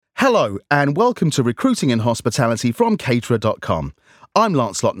Hello and welcome to Recruiting in Hospitality from Caterer.com. I'm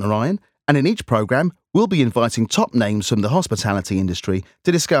Lancelot Narayan, and in each programme we'll be inviting top names from the hospitality industry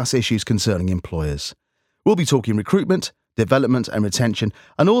to discuss issues concerning employers. We'll be talking recruitment, development and retention,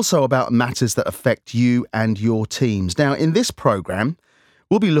 and also about matters that affect you and your teams. Now, in this programme,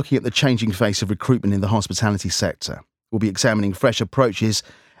 we'll be looking at the changing face of recruitment in the hospitality sector. We'll be examining fresh approaches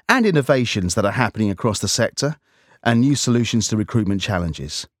and innovations that are happening across the sector and new solutions to recruitment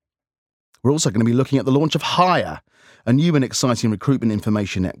challenges. We're also going to be looking at the launch of Hire, a new and exciting recruitment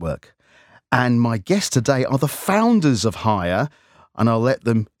information network. And my guests today are the founders of Hire, and I'll let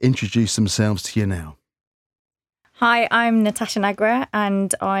them introduce themselves to you now. Hi, I'm Natasha Nagra,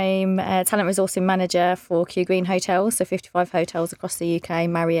 and I'm a talent resourcing manager for Kew Green Hotels, so 55 hotels across the UK,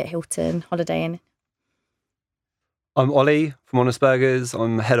 Marriott, Hilton, Holiday Inn. I'm Ollie from Honest Burgers.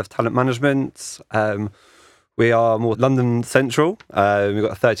 I'm head of talent management. We are more London central. We've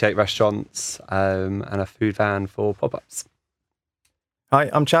got 38 restaurants and a food van for pop-ups. Hi,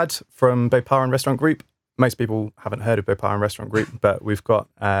 I'm Chad from Boparan Restaurant Group. Most people haven't heard of Boparan Restaurant Group, but we've got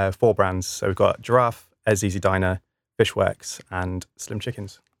 4 brands. So we've got Giraffe, Ez Easy Diner, Fishworks and Slim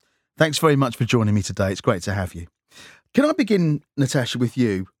Chickens. Thanks very much for joining me today. It's great to have you. Can I begin, Natasha, with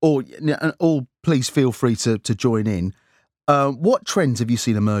you? Or please feel free to join in. What trends have you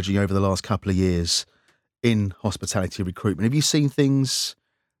seen emerging over the last couple of years in hospitality recruitment? Have you seen things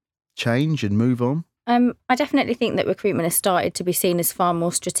change and move on? I definitely think that recruitment has started to be seen as far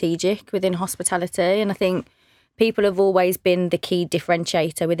more strategic within hospitality, and I think people have always been the key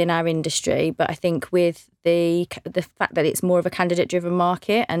differentiator within our industry, but I think with the fact that it's more of a candidate-driven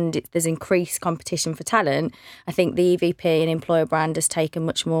market and there's increased competition for talent, I think the EVP and employer brand has taken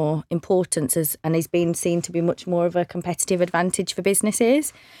much more importance and is being seen to be much more of a competitive advantage for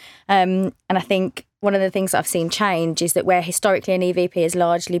businesses. And I think one of the things that I've seen change is that where historically an EVP has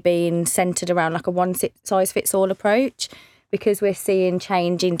largely been centred around like a one-size-fits-all approach, because we're seeing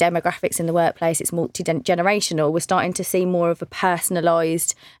change in demographics in the workplace, it's multi-generational, we're starting to see more of a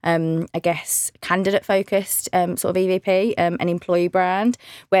personalised, candidate-focused sort of EVP and employee brand,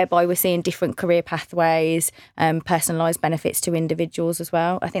 whereby we're seeing different career pathways, personalised benefits to individuals as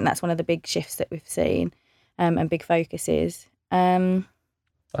well. I think that's one of the big shifts that we've seen and big focuses.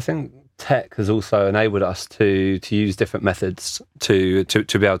 I think tech has also enabled us to use different methods to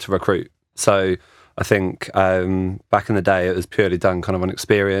be able to recruit. So I think back in the day, it was purely done kind of on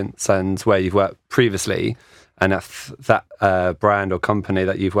experience and where you've worked previously, and if that brand or company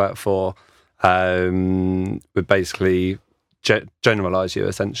that you've worked for would basically generalise you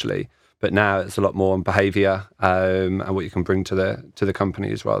essentially. But now it's a lot more on behaviour and what you can bring to the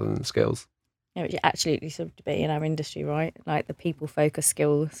companies rather than the skills. Yeah, which absolutely should be in our industry, right? Like the people-focused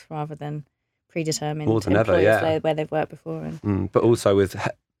skills rather than predetermined more than ever, yeah. Where they've worked before. But also with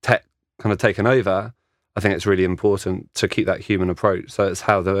tech kind of taken over, I think it's really important to keep that human approach. So it's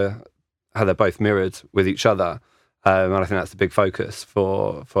how they're both mirrored with each other. And I think that's the big focus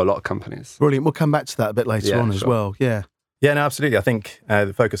for a lot of companies. Brilliant. We'll come back to that a bit later on as well. Yeah. Yeah, no, absolutely. I think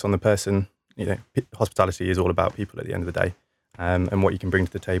the focus on the person, hospitality is all about people at the end of the day, and what you can bring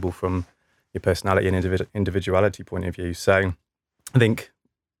to the table from your personality and individuality point of view. So I think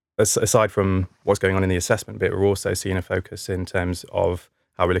aside from what's going on in the assessment bit, we're also seeing a focus in terms of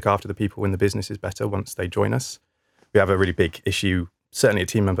how we look after the people when the business is better once they join us. We have a really big issue, certainly at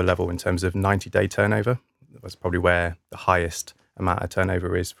team member level, in terms of 90-day turnover. That's probably where the highest amount of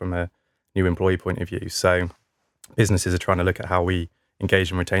turnover is from a new employee point of view. So businesses are trying to look at how we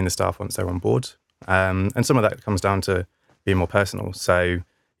engage and retain the staff once they're on board. And some of that comes down to being more personal. So,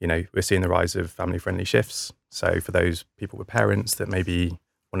 we're seeing the rise of family-friendly shifts. So for those people with parents that maybe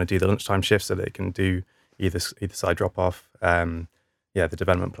want to do the lunchtime shift so they can do either side drop-off, the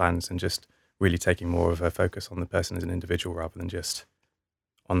development plans, and just really taking more of a focus on the person as an individual rather than just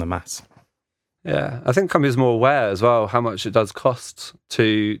on the mass. Yeah, I think companies are more aware as well how much it does cost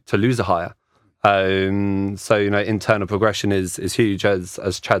to lose a hire. So internal progression is huge,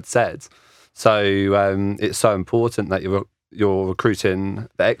 as Chad said. So it's so important that you're recruiting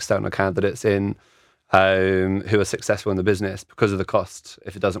the external candidates in who are successful in the business because of the cost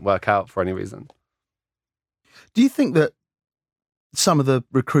if it doesn't work out for any reason. Do you think that some of the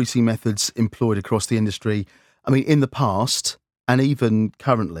recruiting methods employed across the industry, in the past and even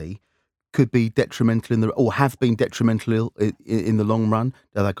currently, could be detrimental or have been detrimental in the long run?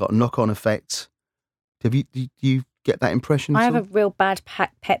 That they've got a knock-on effect? Do you get that impression? I have a real bad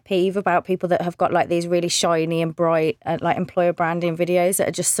pet peeve about people that have got like these really shiny and bright like employer branding videos that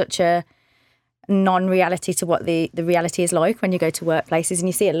are just such a non-reality to what the reality is like when you go to workplaces, and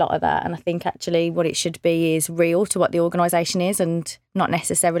you see a lot of that. And I think actually what it should be is real to what the organisation is, and not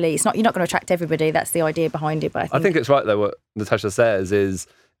necessarily, you're not going to attract everybody. That's the idea behind it. But I think it's right though what Natasha says is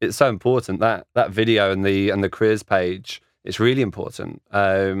it's so important that video and the careers page. It's really important,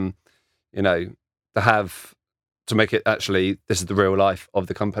 to make it actually, this is the real life of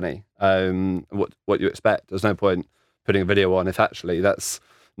the company, what you expect. There's no point putting a video on if actually that's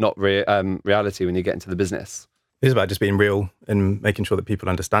not reality when you get into the business. It's about just being real and making sure that people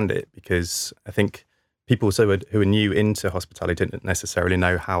understand it, because I think people who are new into hospitality didn't necessarily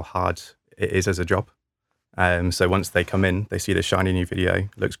know how hard it is as a job. So once they come in, they see the shiny new video,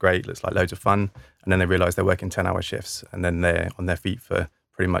 looks great, looks like loads of fun, and then they realise they're working 10-hour shifts, and then they're on their feet for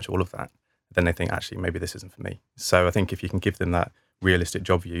pretty much all of that. Then they think, actually, maybe this isn't for me. So I think if you can give them that realistic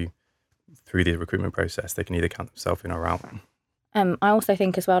job view through the recruitment process, they can either count themselves in or out. I also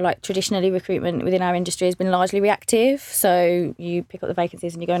think as well, like traditionally recruitment within our industry has been largely reactive. So you pick up the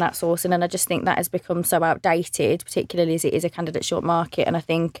vacancies and you go and outsourcing. And I just think that has become so outdated, particularly as it is a candidate short market. And I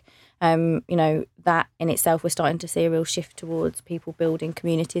think, that in itself, we're starting to see a real shift towards people building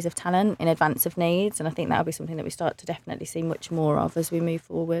communities of talent in advance of needs. And I think that'll be something that we start to definitely see much more of as we move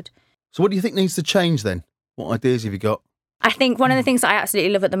forward. So what do you think needs to change then? What ideas have you got? I think one of the things that I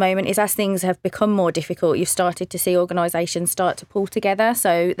absolutely love at the moment is as things have become more difficult, you've started to see organisations start to pull together.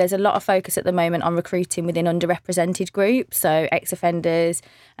 So there's a lot of focus at the moment on recruiting within underrepresented groups, so ex-offenders,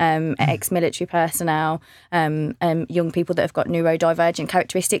 ex-military personnel, young people that have got neurodivergent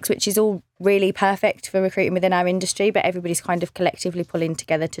characteristics, which is all really perfect for recruiting within our industry, but everybody's kind of collectively pulling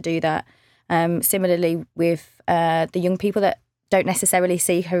together to do that. Similarly with the young people that don't necessarily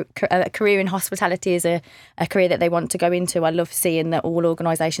see a career in hospitality as a career that they want to go into. I love seeing that all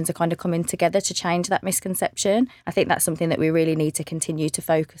organisations are kind of coming together to change that misconception. I think that's something that we really need to continue to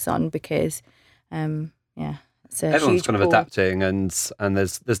focus on because, it's a everyone's huge kind of pool. adapting, and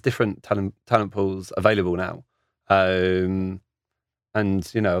there's different talent pools available now, and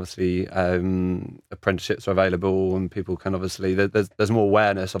obviously apprenticeships are available, and people can obviously there's more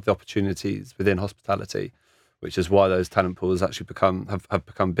awareness of the opportunities within hospitality, which is why those talent pools actually have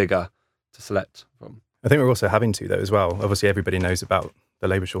become bigger to select from. I think we're also having to, though, as well. Obviously, everybody knows about the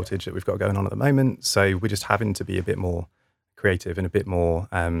labour shortage that we've got going on at the moment. So we're just having to be a bit more creative and a bit more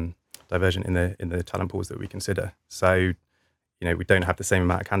divergent in the talent pools that we consider. So, we don't have the same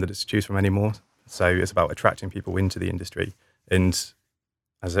amount of candidates to choose from anymore. So it's about attracting people into the industry. And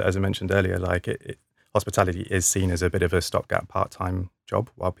as I mentioned earlier, hospitality is seen as a bit of a stopgap part-time job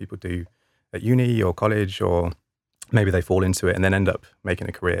while people do at uni or college, or maybe they fall into it and then end up making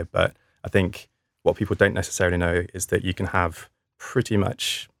a career. But I think what people don't necessarily know is that you can have pretty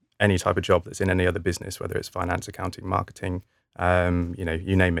much any type of job that's in any other business, whether it's finance, accounting, marketing,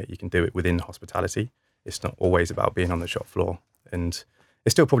 you name it, you can do it within hospitality. It's not always about being on the shop floor. And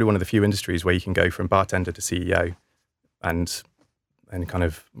it's still probably one of the few industries where you can go from bartender to CEO and kind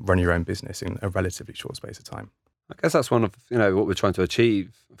of run your own business in a relatively short space of time. I guess that's one of what we're trying to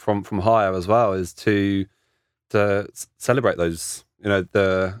achieve from Hire as well, is to celebrate those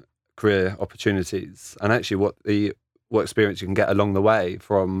the career opportunities, and actually what experience you can get along the way,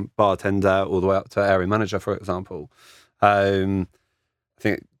 from bartender all the way up to area manager, for example. I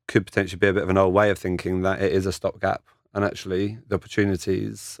think it could potentially be a bit of an old way of thinking that it is a stopgap, and actually the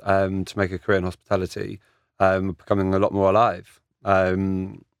opportunities to make a career in hospitality are becoming a lot more alive.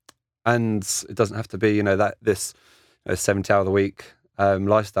 And it doesn't have to be, this 70-hour a week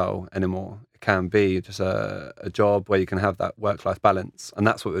lifestyle anymore. It can be just a job where you can have that work-life balance. And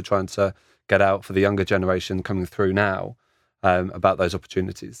that's what we're trying to get out for the younger generation coming through now, about those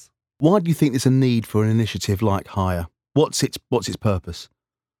opportunities. Why do you think there's a need for an initiative like Hire? What's its purpose?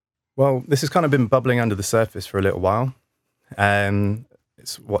 Well, this has kind of been bubbling under the surface for a little while.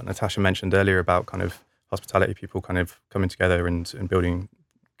 It's what Natasha mentioned earlier about kind of hospitality people kind of coming together and building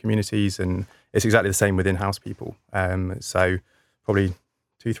communities, and it's exactly the same with in-house people. So probably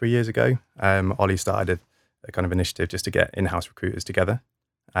 2-3 years ago, Ollie started a kind of initiative just to get in-house recruiters together.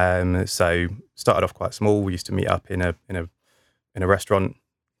 So started off quite small. We used to meet up in a restaurant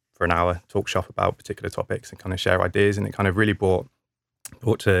for an hour, talk shop about particular topics and kind of share ideas, and it kind of really brought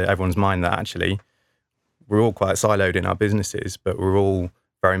to everyone's mind that actually we're all quite siloed in our businesses, but we're all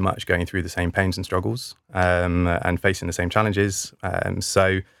very much going through the same pains and struggles, and facing the same challenges.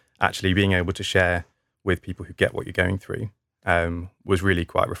 So actually being able to share with people who get what you're going through was really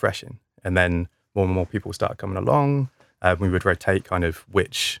quite refreshing. And then more and more people started coming along. We would rotate kind of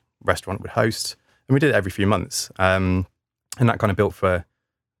which restaurant would host, and we did it every few months. And that kind of built for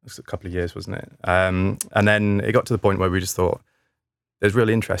a couple of years, wasn't it? And then it got to the point where we just thought, there's real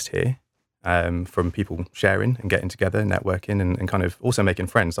interest here. from people sharing and getting together, networking, and kind of also making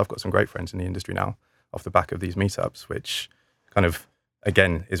friends. I've got some great friends in the industry now off the back of these meetups, which kind of,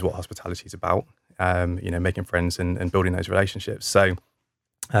 again, is what hospitality is about, making friends and building those relationships. So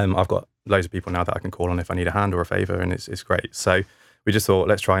I've got loads of people now that I can call on if I need a hand or a favour, and it's great. So we just thought,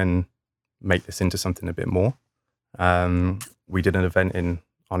 let's try and make this into something a bit more. We did an event in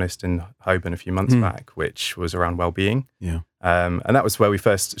Honest in Holborn a few months back, which was around well-being. Yeah. And that was where we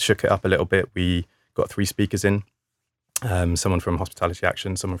first shook it up a little bit. We got 3 speakers in, someone from Hospitality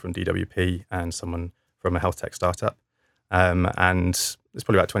Action, someone from DWP, and someone from a health tech startup. And there's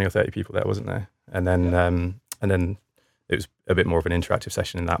probably about 20 or 30 people there, wasn't there? And then it was a bit more of an interactive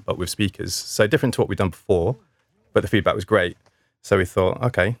session in that, but with speakers. So different to what we'd done before, but the feedback was great. So we thought,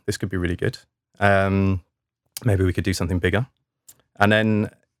 okay, this could be really good. Maybe we could do something bigger. And then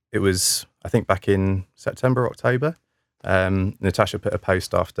it was, I think, back in September, October, Natasha put a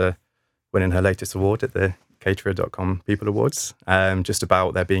post after winning her latest award at the Caterer.com People Awards, just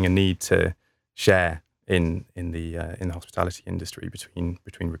about there being a need to share in the hospitality industry between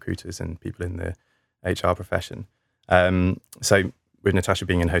recruiters and people in the HR profession. So with Natasha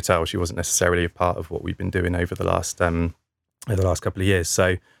being in hotel, she wasn't necessarily a part of what we've been doing over the last couple of years.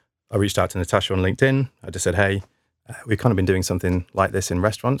 So I reached out to Natasha on LinkedIn. I just said, hey, we've kind of been doing something like this in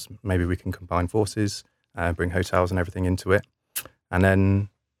restaurants. Maybe we can combine forces, bring hotels and everything into it. And then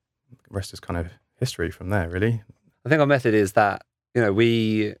the rest is kind of history from there, really. I think our method is that,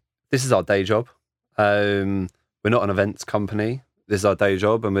 this is our day job. We're not an events company. This is our day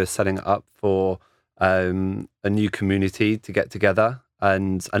job, and we're setting it up for a new community to get together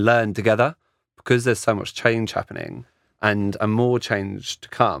and learn together, because there's so much change happening and more change to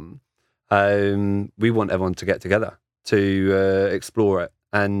come. We want everyone to get together to explore it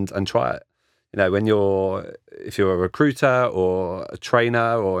and try it. If you're a recruiter or a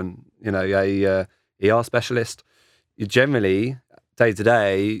trainer or a ER specialist, you generally day to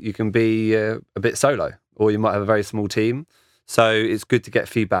day you can be a bit solo, or you might have a very small team. So it's good to get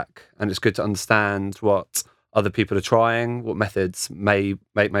feedback, and it's good to understand what other people are trying, what methods may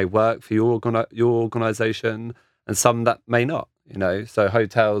work for your organisation, and some that may not. So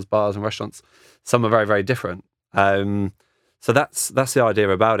hotels, bars, and restaurants, some are very, very different. So that's the idea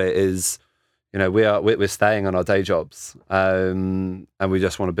about it. Is we're staying on our day jobs, and we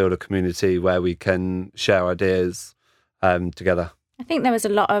just want to build a community where we can share ideas together. I think there was a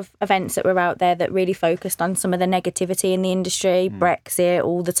lot of events that were out there that really focused on some of the negativity in the industry, Brexit,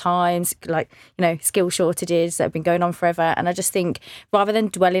 all the times, skill shortages that have been going on forever. And I just think rather than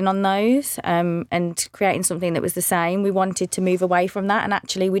dwelling on those and creating something that was the same, we wanted to move away from that. And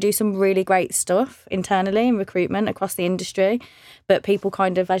actually, we do some really great stuff internally in recruitment across the industry. But people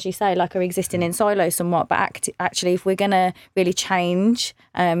kind of, as you say, are existing in silos somewhat. But actually, if we're going to really change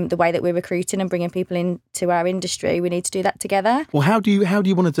the way that we're recruiting and bringing people into our industry, we need to do that together. Well, how do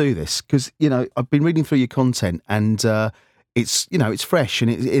you want to do this? Because I've been reading through your content, and it's fresh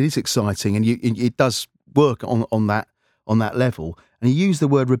and it is exciting, and it does work on that level. And you use the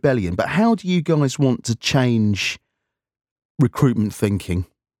word rebellion, but how do you guys want to change recruitment thinking?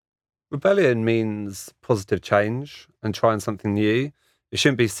 Rebellion means positive change and trying something new. It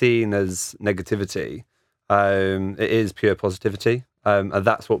shouldn't be seen as negativity. It is pure positivity, and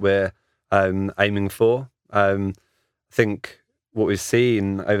that's what we're aiming for. I think what we've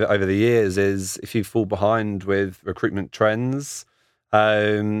seen over the years is if you fall behind with recruitment trends,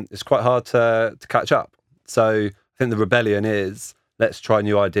 it's quite hard to catch up. So I think the rebellion is, let's try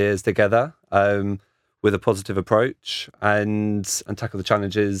new ideas together with a positive approach and tackle the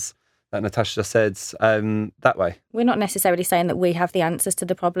challenges that Natasha just said that way. We're not necessarily saying that we have the answers to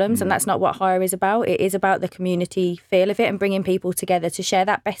the problems, and that's not what Hire is about. It is about the community feel of it and bringing people together to share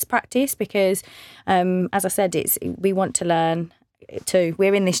that best practice, because, as I said, we want to learn too.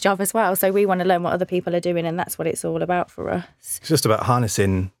 We're in this job as well, so we want to learn what other people are doing, and that's what it's all about for us. It's just about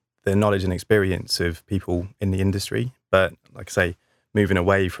harnessing the knowledge and experience of people in the industry, but like I say, moving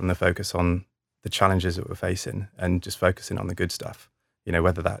away from the focus on the challenges that we're facing and just focusing on the good stuff.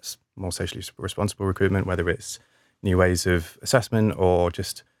 Whether that's more socially responsible recruitment, whether it's new ways of assessment or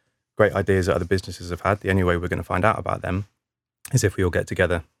just great ideas that other businesses have had. The only way we're going to find out about them is if we all get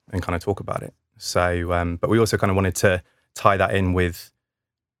together and kind of talk about it. So, but we also kind of wanted to tie that in with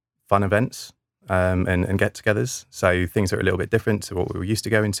fun events and get-togethers. So things that are a little bit different to what we were used to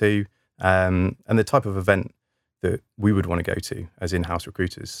going to, and the type of event that we would want to go to as in-house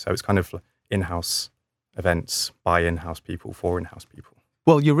recruiters. So it's kind of in-house events by in-house people for in-house people.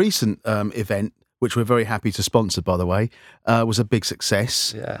 Well, your recent event, which we're very happy to sponsor, by the way, was a big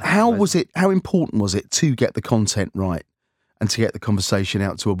success. Yeah, how important was it to get the content right and to get the conversation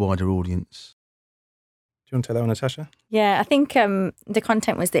out to a wider audience? Do you want to take that one, Natasha? Yeah, I think the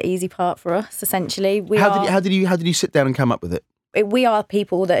content was the easy part for us. Essentially, How did you sit down and come up with it? We are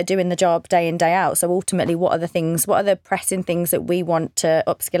people that are doing the job day in, day out. So ultimately, what are the pressing things that we want to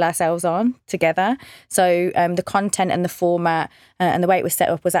upskill ourselves on together? So the content and the format and the way it was set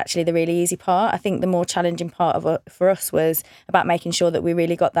up was actually the really easy part. I think the more challenging part for us was about making sure that we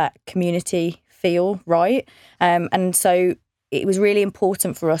really got that community feel right. And so it was really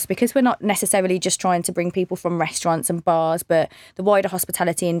important for us because we're not necessarily just trying to bring people from restaurants and bars, but the wider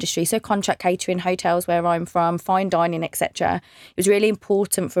hospitality industry, so contract catering, hotels where I'm from, fine dining, etc. It was really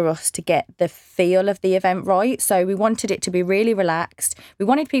important for us to get the feel of the event right. So we wanted it to be really relaxed. We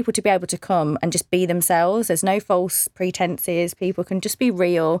wanted people to be able to come and just be themselves. There's no false pretenses. People can just be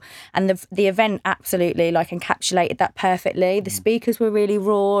real. And the event absolutely encapsulated that perfectly. The speakers were really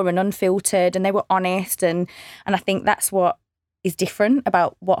raw and unfiltered, and they were honest. And I think that's what is different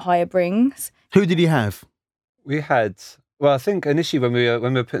about what Hire brings. Who did you have? We had, well, I think initially when we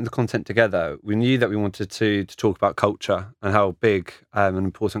were putting the content together, we knew that we wanted to talk about culture and how big and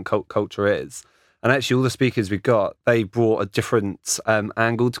important culture is. And actually all the speakers we got, they brought a different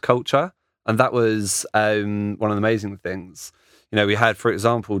angle to culture. And that was one of the amazing things. We had, for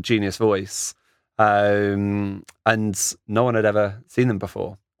example, Genius Voice, and no one had ever seen them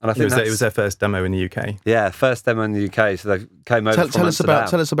before. And I think it was their first demo in the UK. Yeah, first demo in the UK. So they came over from Amsterdam.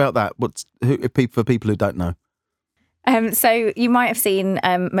 Tell us about that. For people who don't know. So you might have seen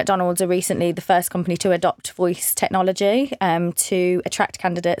McDonald's are recently the first company to adopt voice technology to attract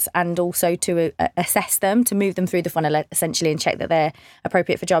candidates and also to assess them, to move them through the funnel essentially and check that they're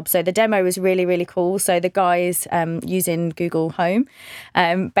appropriate for jobs. So the demo was really, really cool. So the guys using Google Home,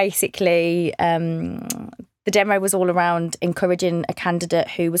 basically the demo was all around encouraging a candidate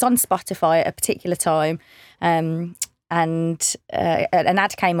who was on Spotify at a particular time, and an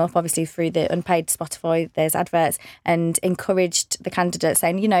ad came up, obviously, through the unpaid Spotify, there's adverts, and encouraged the candidate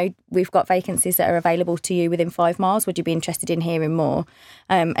saying, we've got vacancies that are available to you within 5 miles. Would you be interested in hearing more?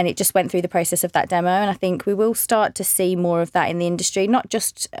 And it just went through the process of that demo. And I think we will start to see more of that in the industry, not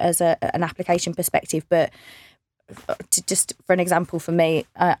just as an application perspective, but just for an example, for me,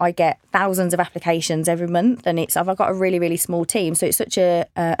 I get thousands of applications every month, and I've got a really, really small team, so it's such a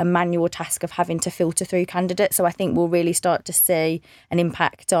manual task of having to filter through candidates. So I think we'll really start to see an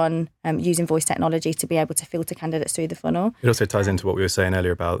impact on using voice technology to be able to filter candidates through the funnel. It also ties into what we were saying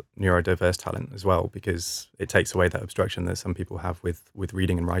earlier about neurodiverse talent as well, because it takes away that obstruction that some people have with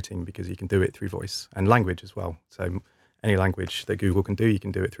reading and writing, because you can do it through voice and language as well. So any language that Google can do, you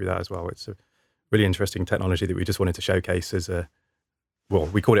can do it through that as well. It's a really interesting technology that we just wanted to showcase as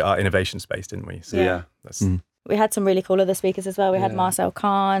we called it our innovation space, didn't we? So yeah. We had some really cool other speakers as well. We had Marcel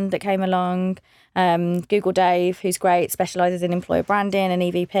Kahn that came along, Google Dave, who's great, specialises in employer branding and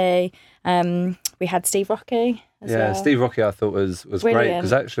EVP. We had Steve Rocky as well. Steve Rocky I thought was great,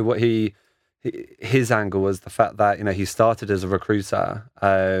 because actually what his angle was the fact that, he started as a recruiter,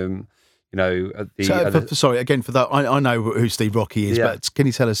 sorry, again, for that, I know who Steve Rocky is, but can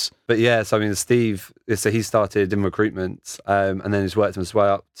you tell us? But Steve, so he started in recruitment, and then he's worked his way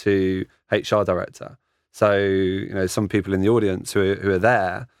up to HR director. So, some people in the audience who are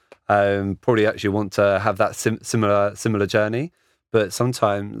there probably actually want to have that similar journey. But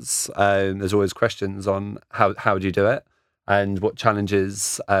sometimes there's always questions on how do you do it, and what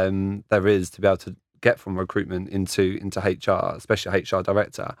challenges there is to be able to get from recruitment into HR, especially HR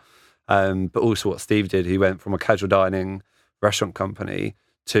director. But also what Steve did, he went from a casual dining restaurant company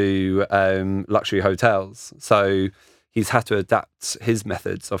to luxury hotels. So he's had to adapt his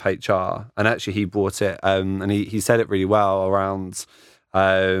methods of HR, and actually he brought it, and he said it really well around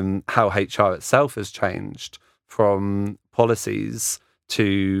how HR itself has changed from policies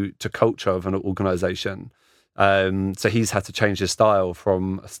to culture of an organisation. So he's had to change his style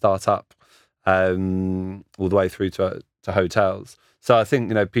from a startup all the way through to hotels. So I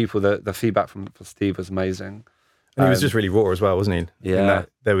think, people, the feedback from Steve was amazing. And he was just really raw as well, wasn't he? Yeah.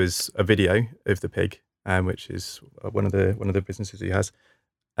 There was a video of the pig, which is one of the businesses he has,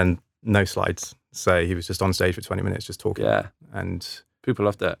 and no slides. So he was just on stage for 20 minutes just talking. Yeah. And people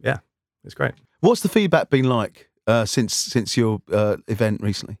loved it. Yeah, it's great. What's the feedback been like since your event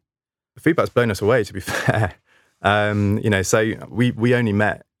recently? The feedback's blown us away, to be fair. So we only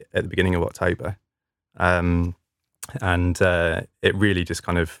met at the beginning of October. And it really just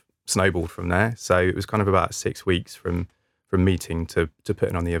kind of snowballed from there. So it was kind of about 6 weeks from meeting to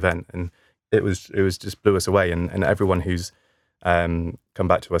putting on the event, and it was just blew us away. And everyone who's come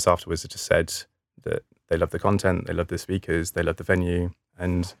back to us afterwards has just said that they love the content, they love the speakers, they love the venue,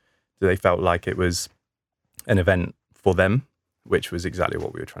 and they felt like it was an event for them which was exactly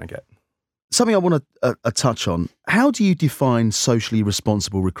what we were trying to get. Something I want to touch on. How do you define socially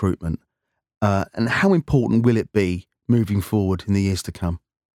responsible recruitment, and how important will it be moving forward in the years to come?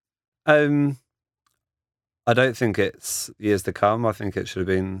 I don't think it's years to come. I think it should have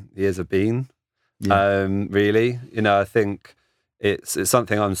been years have been. Yeah. Really, I think it's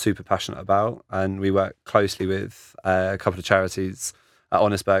something I'm super passionate about, and we work closely with a couple of charities at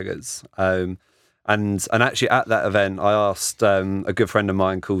Honest Burgers. And actually at that event, I asked a good friend of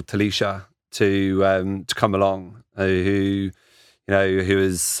mine called Talisha to come along, who's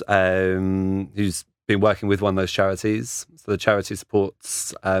been working with one of those charities. So the charity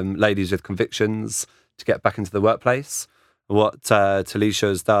supports ladies with convictions to get back into the workplace. What Talisha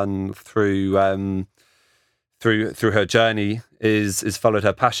has done through her journey is followed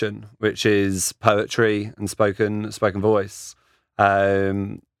her passion, which is poetry and spoken voice.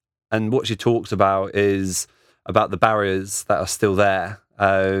 And what she talks about is about the barriers that are still there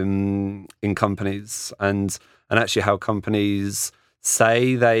in companies, and actually how companies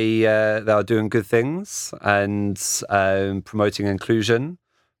say they are doing good things and promoting inclusion,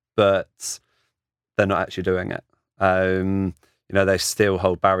 but they're not actually doing it. They still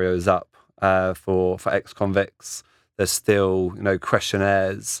hold barriers up for ex-convicts. There's still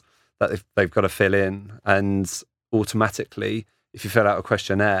questionnaires that they've got to fill in, and automatically, if you fill out a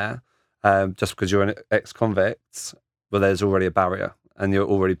questionnaire, just because you're an ex-convict, well, there's already a barrier, and you're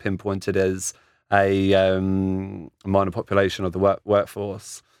already pinpointed as a minor population of the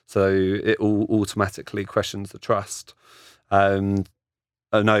workforce. So it all automatically questions the trust. I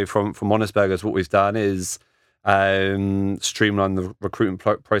know from Honest Burgers, what we've done is streamline the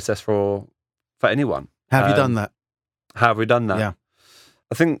recruitment process for anyone. Have you done that? How have we done that? Yeah.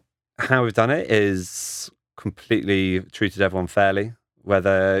 I think how we've done it is completely treated everyone fairly,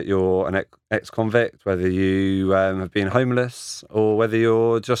 whether you're an ex-convict, whether you have been homeless, or whether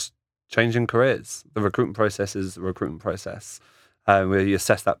you're just changing careers. The recruitment process is the recruitment process, where you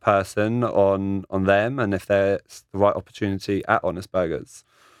assess that person on them and if there's the right opportunity at Honest Burgers.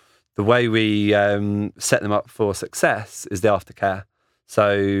 The way we set them up for success is the aftercare.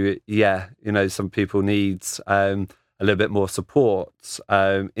 So some people need a little bit more support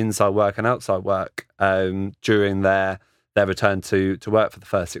inside work and outside work during their return to work for the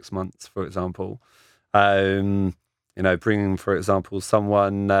first 6 months, for example. Bringing, for example,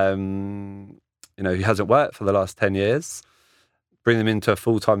 someone who hasn't worked for the last 10 years, bring them into a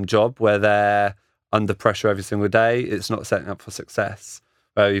full-time job where they're under pressure every single day. It's not setting up for success.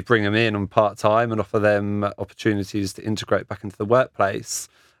 Where you bring them in on part-time and offer them opportunities to integrate back into the workplace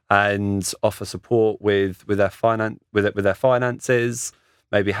and offer support with their finances,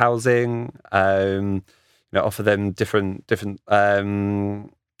 maybe housing, offer them different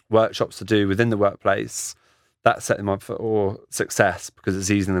workshops to do within the workplace. That set them up for success because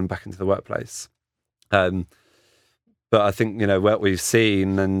it's easing them back into the workplace. But I think what we've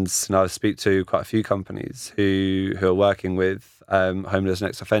seen, and I speak to quite a few companies who are working with homeless and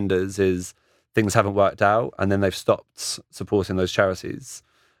ex-offenders, is things haven't worked out, and then they've stopped supporting those charities.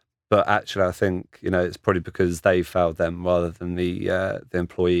 But actually, I think it's probably because they failed them rather than the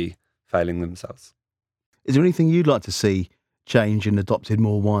employee failing themselves. Is there anything you'd like to see change and adopted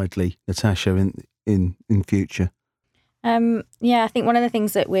more widely, Natasha, in future? I think one of the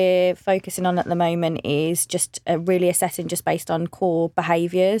things that we're focusing on at the moment is just really assessing just based on core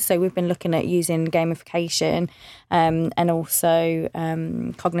behaviours. So we've been looking at using gamification and also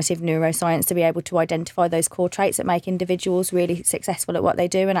cognitive neuroscience to be able to identify those core traits that make individuals really successful at what they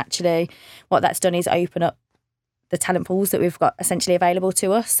do. And actually what that's done is open up the talent pools that we've got essentially available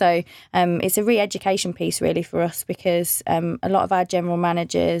to us. So it's a re-education piece really for us, because a lot of our general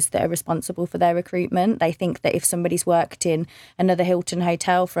managers that are responsible for their recruitment, they think that if somebody's worked in another Hilton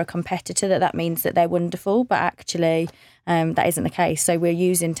hotel for a competitor, that means that they're wonderful, but actually that isn't the case. So we're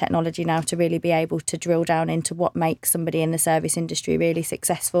using technology now to really be able to drill down into what makes somebody in the service industry really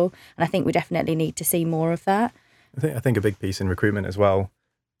successful. And I think we definitely need to see more of that. I think a big piece in recruitment as well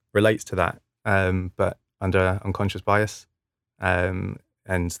relates to that, but under unconscious bias, and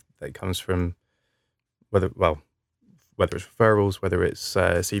that comes from whether it's referrals, whether it's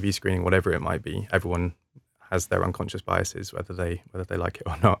CV screening, whatever it might be. Everyone has their unconscious biases, whether they like it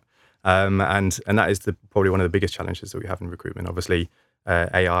or not, and that is probably one of the biggest challenges that we have in recruitment. Obviously,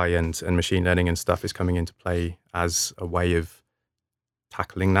 AI and machine learning and stuff is coming into play as a way of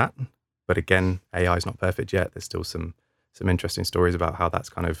tackling that. But again, AI is not perfect yet. There's still some interesting stories about how that's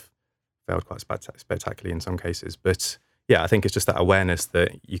kind of failed quite spectacularly in some cases. But yeah, I think it's just that awareness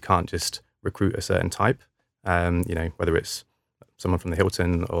that you can't just recruit a certain type, whether it's someone from the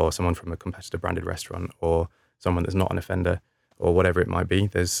Hilton or someone from a competitor branded restaurant or someone that's not an offender or whatever it might be.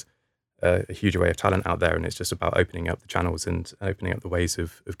 There's a huge array of talent out there, and it's just about opening up the channels and opening up the ways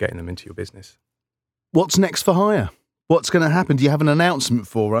of getting them into your business. What's next for Hire? What's going to happen? Do you have an announcement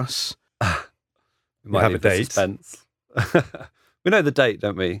for us? We might have need a the date. suspense. We know the date,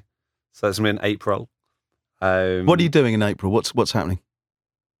 don't we? So it's going to be in April. What are you doing in April? What's happening?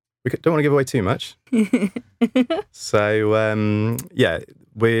 We don't want to give away too much. So, yeah,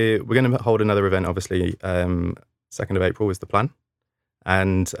 we're going to hold another event, obviously. 2nd of April is the plan.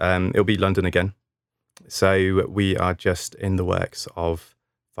 And it'll be London again. So we are just in the works of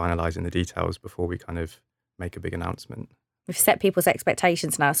finalising the details before we kind of make a big announcement. We've set people's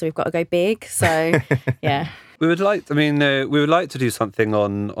expectations now, so we've got to go big. So, yeah. We would like to do something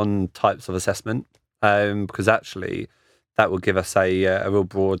on types of assessment, because actually that will give us a real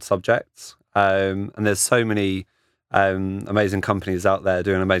broad subject. And there's so many amazing companies out there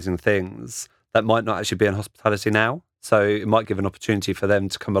doing amazing things that might not actually be in hospitality now. So it might give an opportunity for them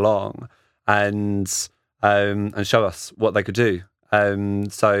to come along and show us what they could do.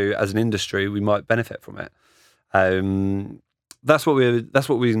 So as an industry, we might benefit from it. That's what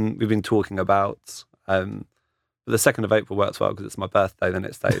we've been talking about. The 2nd of April works well because it's my birthday the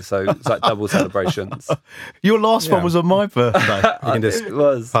next day, so it's like double celebrations. Your last one was on my birthday. You can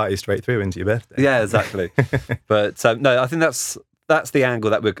just party straight through into your birthday. Yeah, exactly. But no, I think that's the angle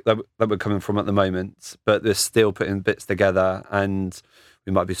that we're coming from at the moment. But they're still putting bits together, and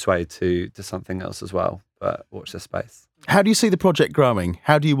we might be swayed to something else as well. But watch this space. How do you see the project growing?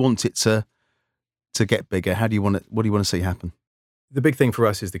 How do you want it to get bigger? What do you want to see happen? The big thing for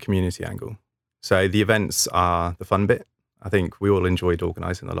us is the community angle. So the events are the fun bit. I think we all enjoyed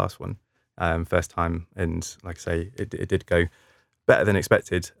organising the last one, first time. And like I say, it did go better than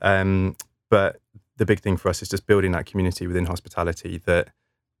expected. But the big thing for us is just building that community within hospitality that,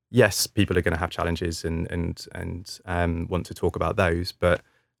 yes, people are going to have challenges and want to talk about those, but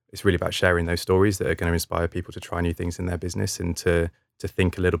it's really about sharing those stories that are going to inspire people to try new things in their business and to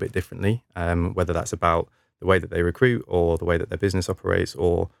think a little bit differently, whether that's about the way that they recruit or the way that their business operates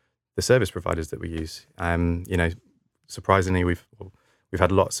or the service providers that we use. Surprisingly, we've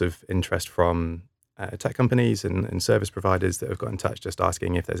had lots of interest from tech companies and service providers that have got in touch just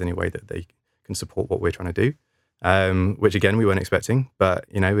asking if there's any way that they can support what we're trying to do, which again, we weren't expecting, but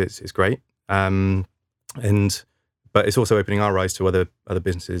it's great. But it's also opening our eyes to other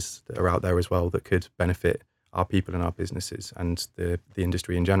businesses that are out there as well that could benefit our people and our businesses and the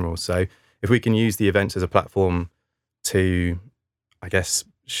industry in general. So if we can use the events as a platform to, I guess,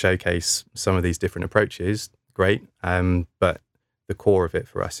 showcase some of these different approaches, great. But the core of it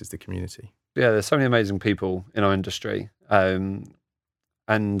for us is the community. Yeah, there's so many amazing people in our industry, and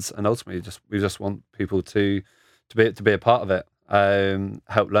ultimately, we just want people to be a part of it,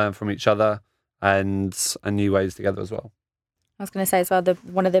 help learn from each other, and new ways together as well. I was going to say as well,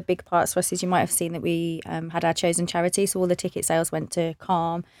 one of the big parts for us is you might have seen that we had our chosen charity, so all the ticket sales went to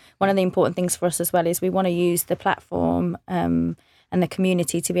Calm. One of the important things for us as well is we want to use the platform and the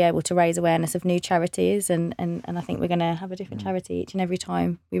community to be able to raise awareness of new charities, and I think we're going to have a different charity each and every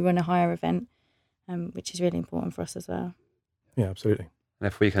time we run a Hire event, which is really important for us as well. Yeah, absolutely. And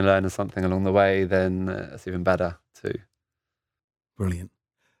if we can learn something along the way, then it's even better too. Brilliant.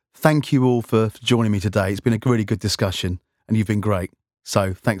 Thank you all for joining me today. It's been a really good discussion. And you've been great.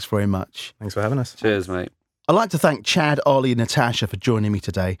 So thanks very much. Thanks for having us. Cheers, mate. I'd like to thank Chad, Ollie and Natasha for joining me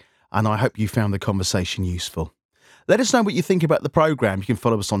today, and I hope you found the conversation useful. Let us know what you think about the programme. You can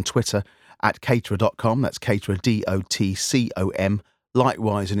follow us on Twitter at caterer.com. That's caterer, DOTCOM.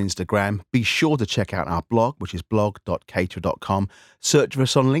 Likewise on Instagram. Be sure to check out our blog, which is blog.caterer.com. Search for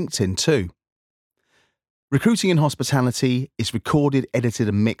us on LinkedIn too. Recruiting in Hospitality is recorded, edited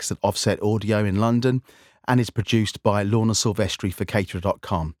and mixed at Offset Audio in London, and is produced by Lorna Silvestri for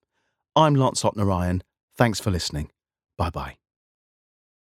caterer.com. I'm Lancelot Narayan. Thanks for listening. Bye-bye.